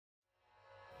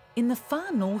In the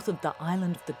far north of the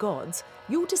Island of the Gods,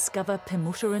 you'll discover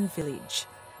Pemutaran Village.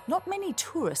 Not many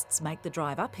tourists make the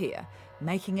drive up here,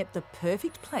 making it the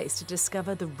perfect place to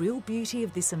discover the real beauty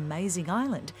of this amazing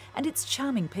island and its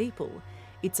charming people.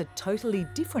 It's a totally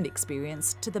different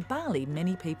experience to the Bali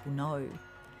many people know.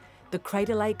 The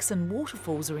crater lakes and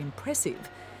waterfalls are impressive.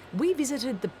 We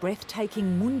visited the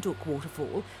breathtaking Munduk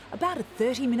waterfall, about a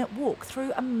 30-minute walk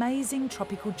through amazing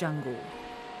tropical jungle.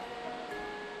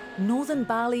 Northern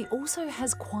Bali also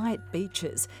has quiet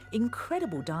beaches,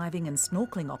 incredible diving and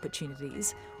snorkelling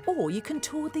opportunities, or you can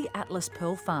tour the Atlas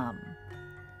Pearl Farm.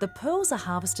 The pearls are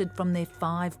harvested from their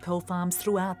 5 pearl farms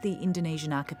throughout the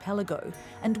Indonesian archipelago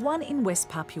and one in West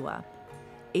Papua.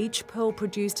 Each pearl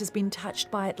produced has been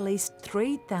touched by at least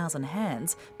 3,000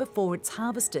 hands before it's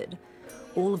harvested.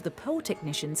 All of the pearl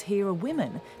technicians here are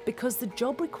women because the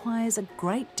job requires a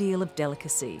great deal of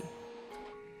delicacy.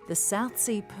 The South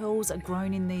Sea pearls are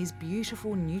grown in these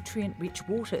beautiful nutrient-rich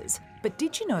waters. But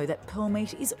did you know that pearl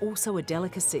meat is also a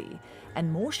delicacy?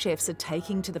 And more chefs are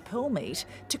taking to the pearl meat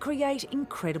to create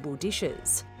incredible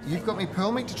dishes. You've got me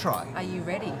pearl meat to try. Are you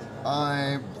ready?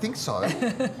 I think so.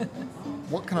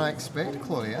 What can I expect,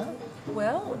 Claudia?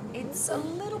 Well, it's a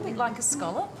little bit like a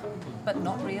scallop, but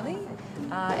not really.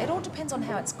 It all depends on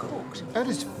how it's cooked. That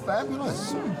is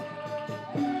fabulous.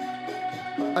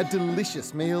 A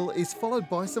delicious meal is followed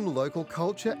by some local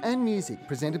culture and music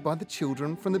presented by the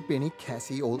children from the Benny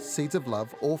Cassie or Seeds of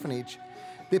Love orphanage.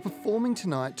 They're performing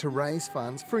tonight to raise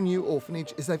funds for a new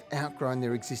orphanage as they've outgrown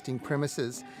their existing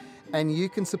premises. And you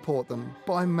can support them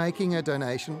by making a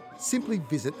donation. Simply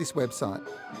visit this website.